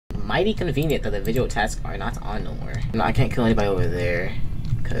mighty convenient that the visual tasks are not on no more. No, I can't kill anybody over there,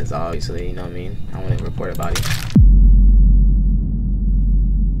 because obviously, you know what I mean? I want to report a body.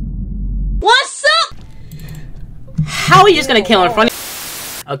 What's up? How are you just gonna kill in front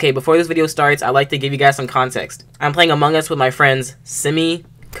of— Okay, before this video starts, I'd like to give you guys some context. I'm playing Among Us with my friends Simi,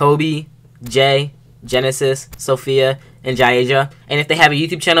 Kobe, Jay, Genesis, Sophia, and Jaeja. And if they have a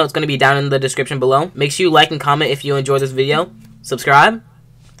YouTube channel, it's going to be down in the description below. Make sure you like and comment if you enjoyed this video. Subscribe, and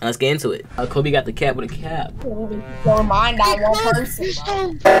let's get into it. Kobe got the cat with a cap. Never mind that one person.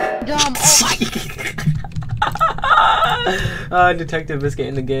 Detective Biscuit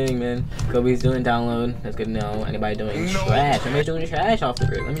in the gang, man. Kobe's doing download. That's good to know. Anybody doing trash? Somebody's doing trash off the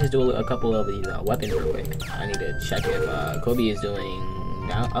grid. Let me just do a couple of these weapons real quick. I need to check if Kobe is doing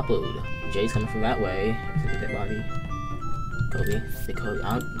upload. Jay's coming from that way. Dead body.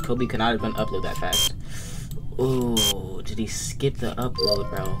 Kobe could not have done upload that fast. Oh, did he skip the upload,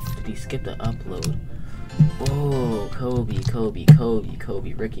 bro? Did he skip the upload? Oh, Kobe.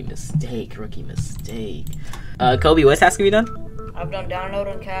 Rookie mistake. Kobe, what task have you done? I've done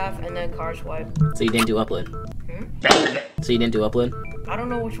download and CAF and then car swipe. So you didn't do upload? So you didn't do upload? I don't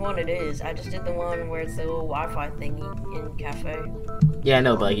know which one it is. I just did the one where it's the little Wi-Fi thingy in cafe. Yeah, I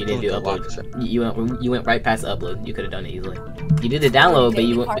know, but like, you didn't do upload. You went right past the upload. You could have done it easily. You did the download, but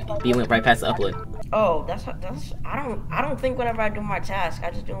you went right past the upload. Oh, that's I don't think whenever I do my task,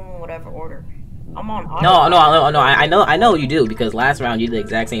 I just do them in whatever order. I'm on auto. No, I know you do, because last round you did the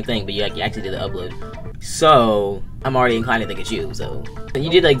exact same thing, but you actually did the upload. So I'm already inclined to think it's you. So you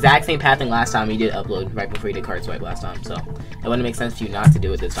did the exact same pathing last time. You did upload right before you did card swipe last time. So it wouldn't make sense for you not to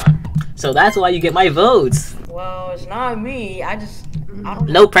do it this time. So that's why you get my votes. Well, it's not me. I don't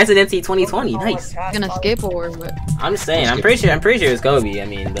know. Presidency 2020. Nice. I'm gonna skateboard, but I'm just saying. I'm pretty sure it's Kobe. I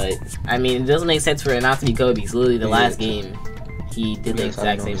mean, it doesn't make sense for it not to be Kobe. It's literally the last game. He did the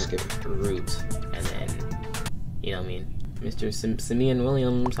exact same route, and then, you know what I mean? Mr. Simeon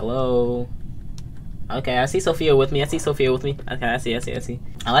Williams, hello. Okay, I see Sophia with me. Okay, I see.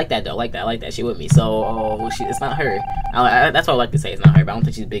 I like that though. I like that. She with me. So, it's not her. That's what I like to say. It's not her. But I don't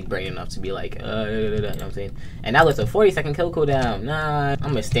think she's big brain enough to be like, you know what I'm saying? And now it's a 40-second kill cooldown. Nah, I'm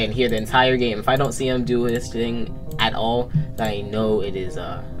gonna stand here the entire game. If I don't see him do his thing at all, then I know it is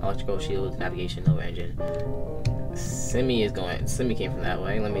electrical shield, navigation, no engine. Simi came from that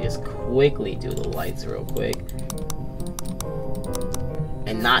way. Let me just quickly do the lights real quick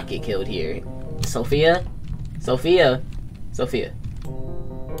and not get killed here. Sophia. Simi,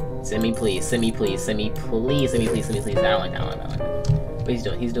 please. I don't like that. What he's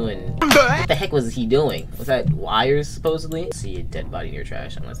doing? What the heck was he doing? Was that wires supposedly? See a dead body near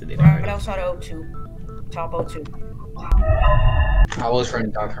trash unless it did. Right outside O2. Top O2. I was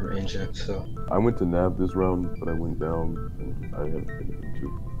running down from engine, so I went to nav this round, but I went down and I had to finish it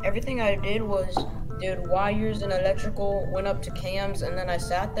too. Everything I did was did wires and electrical, went up to cams, and then I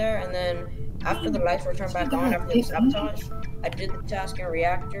sat there, and then after the lights were turned back on after the sabotage, I did the task in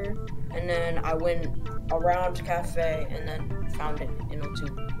reactor, and then I went around to cafe and then found it in O2.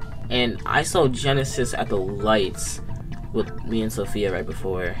 And I saw Genesis at the lights with me and Sophia right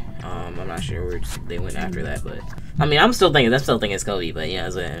before. I'm not sure where they went after that, but I mean, I'm still thinking it's Kobe, but yeah,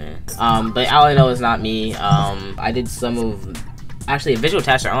 but all I know is not me. I did some of, actually, visual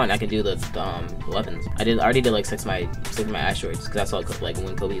tasks are on. I can do the weapons. I already did like six of my asteroids, because I saw like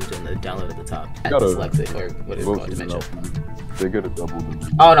when Kobe was doing the download at the top. Dyslexic, or what is it called, dementia. They get a double.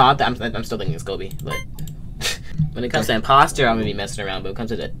 Oh no, I'm still thinking it's Kobe, but when it comes to imposter, I'm gonna be messing around. But when it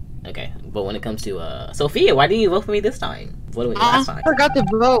comes to but when it comes to Sophia, why didn't you vote for me this time? What did we last time? I forgot to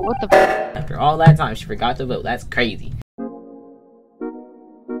vote. What the f? After all that time, she forgot to vote. That's crazy.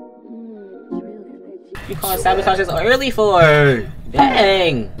 You calling sabotage this early for?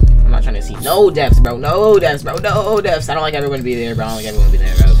 Dang! I'm not trying to see no deaths, bro. No deaths. I don't like everyone to be there, bro.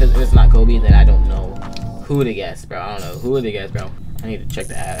 Because if it's not Kobe, then I don't know who to guess, bro. I need to check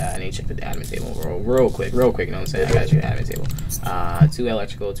the admin table real quick. You know what I'm saying? I got you admin table. 2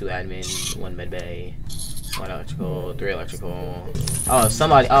 electrical, 2 admin, 1 med bay, 1 electrical, 3 electrical. Oh,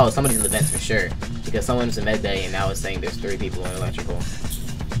 somebody's in the vents for sure, because someone's in med bay and now it's saying there's 3 people in electrical.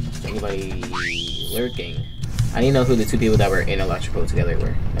 Anybody lurking? I need to know who the 2 people that were in electrical together were.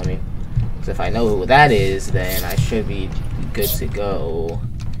 You know what I mean? Because if I know who that is, then I should be good to go.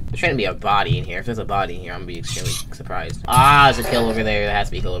 There's trying to be a body in here. If there's a body in here, I'm gonna be extremely surprised. Ah, there's a kill over there. There has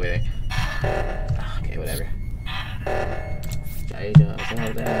to be a kill over there. Okay, whatever. Jaeja, something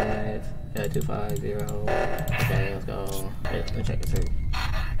like that. 250. Okay, let's go. Let me check it.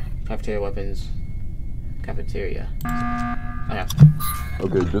 Cafeteria weapons. Cafeteria. Okay.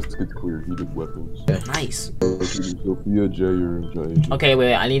 Okay, just to get clear, he did weapons. Nice. Okay, Sophia, Jay, or Jay. Okay,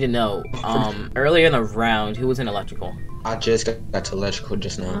 wait, I need to know. Earlier in the round, who was in electrical? I just got to electrical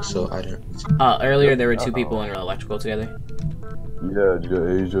just now, so I didn't. Earlier there were 2 people in electrical together. Yeah,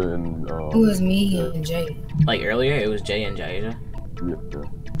 Jay, Asia, and It was me and Jay. Like earlier, it was Jay and Jaija. yeah.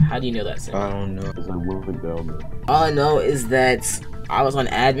 How do you know that, Sim? I don't know. Because I went down there. All I know is that I was on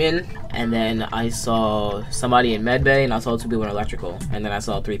admin, and then I saw somebody in medbay, and I saw 2 people in electrical, and then I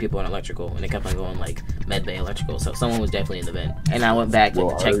saw 3 people in electrical, and it kept on going like medbay, electrical. So someone was definitely in the vent, and I went back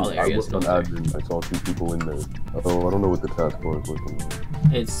to check all the areas. I was on admin. I saw 2 people in there. Oh, I don't know what the task bar is looking like.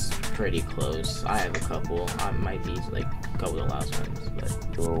 It's pretty close. I have a couple. I might be like a couple of the last ones, but.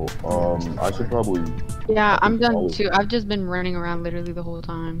 So, I should probably. Yeah, I'm done too. I've just been running around literally the whole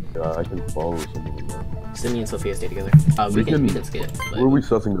time. Yeah, I can follow someone in there. Simeon and Sophia stay together. We can skip. But... Where are we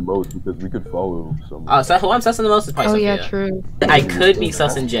sussing the most? Because we could follow someone. So who I'm sussing the most is probably Sophia. Yeah, true. I could be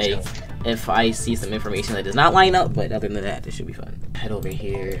sussing Jay if I see some information that does not line up, but other than that, this should be fun. Head over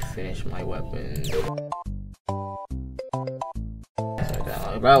here, finish my weapon.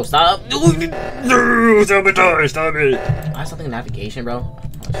 Bro, stop! Sabotage! Stop it! I have something in navigation, bro.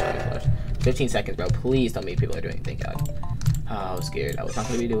 15 seconds, bro. Please tell me people are doing it. Thank God. Oh, I was scared. I was not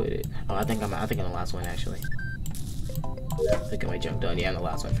gonna be doing it. Oh, I think I'm the last one actually. I think I might jump done. Yeah, I'm the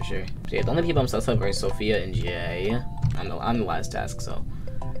last one for sure. So, yeah, the only people I'm sus of are Sophia and Jay. I'm the last task, so.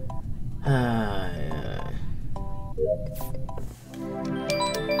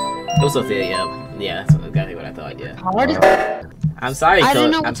 It was Sophia, yeah, that's exactly what I thought. Yeah. I'm sorry, I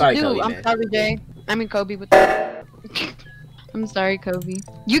didn't know what I'm sorry, to do. Kobe. I'm sorry, Jay. I mean Kobe with I'm sorry, Kobe.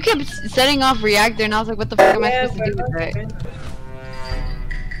 You kept setting off reactor, and I was like, what the fuck am I supposed to do with that?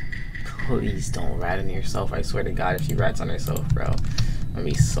 Please don't rat on yourself. I swear to God, if she rats on herself, bro, I'm gonna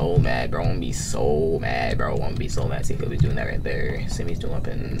be so mad, bro. I'm gonna be so mad. See, Kobe's doing that right there. Simi's doing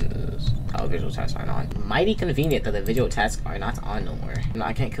weapons. Oh, visual tasks aren't on. Mighty convenient that the visual tasks are not on no more. No,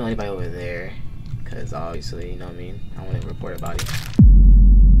 I can't kill anybody over there. Because obviously, you know what I mean? I want to report a body.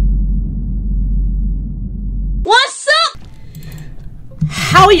 What's up?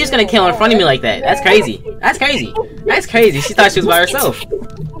 How are you just gonna kill in front of me like that? That's crazy. That's crazy. That's crazy. She thought she was by herself.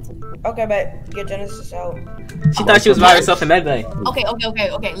 Okay, but get Genesis out. She thought she was by herself in medbay. Okay.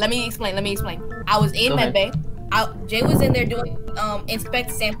 Let me explain. I was in medbay. Jay was in there doing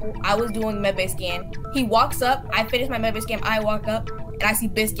inspect sample. I was doing medbay scan. He walks up. I finish my medbay scan. I walk up. And I see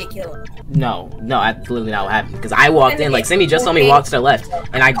Biscuit kill him. No, that's literally not what happened. Because I walked in, like, Simi just saw me walk to the left,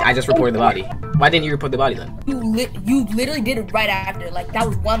 and I just reported the body. Why didn't you report the body then? You literally did it right after. Like, that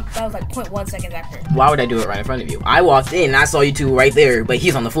was like 0.1 seconds after. Why would I do it right in front of you? I walked in, and I saw you 2 right there, but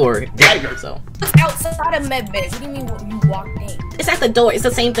he's on the floor, dead, so. It's outside of medbay. What do you mean you walked in? It's at the door. It's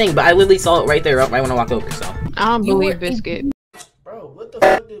the same thing, but I literally saw it right there, right when I walked over, so. I don't believe Biscuit. Bro, what the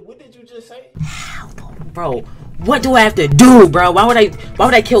fuck what did you just say? Bro, what do I have to do, bro? Why would I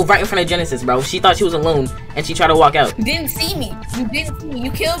kill right in front of Genesis, bro? She thought she was alone and she tried to walk out. You didn't see me. You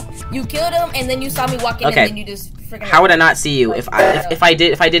killed him, and then you saw me walking in, and then you just freaking. How would I not see you if I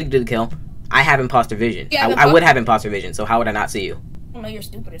did do the kill? I have imposter vision. I would have imposter vision, so how would I not see you? I don't know, you're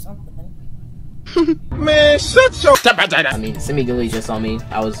stupid or something. Man, shut your I mean, Simi literally just saw me.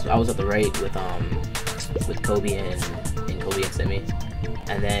 I was at the right with Kobe and Kobe and Simi.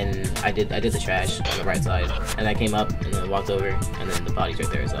 And then I did the trash on the right side, and I came up and then walked over, and then the body's right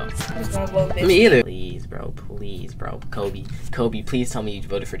there. So me either. Please, bro. Kobe, please tell me you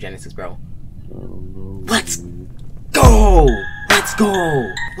voted for Genesis, bro. Let's go.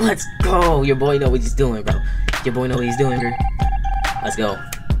 Your boy know what he's doing, bro. Bro. Let's go.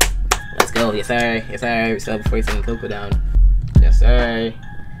 Yes sir. So before you send Coco down. Yes sir.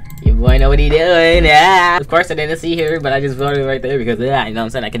 Your boy know what he doing, yeah. Of course I didn't see her, but I just voted right there because, yeah, you know what I'm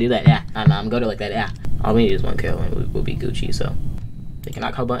saying? I can do that, yeah. I'm good like that, yeah. All we need is 1 kill and we'll be Gucci, so. They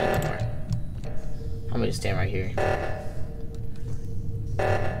cannot call button anymore. I'm gonna just stand right here.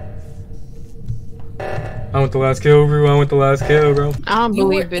 I want the last kill, bro. I don't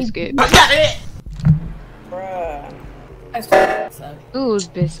believe Biscuit. Bruh. Ooh,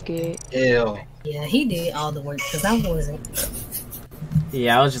 Biscuit. Ew. Yeah, he did all the work because I wasn't.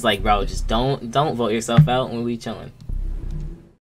 Yeah, I was just like, bro, just don't vote yourself out when we chilling.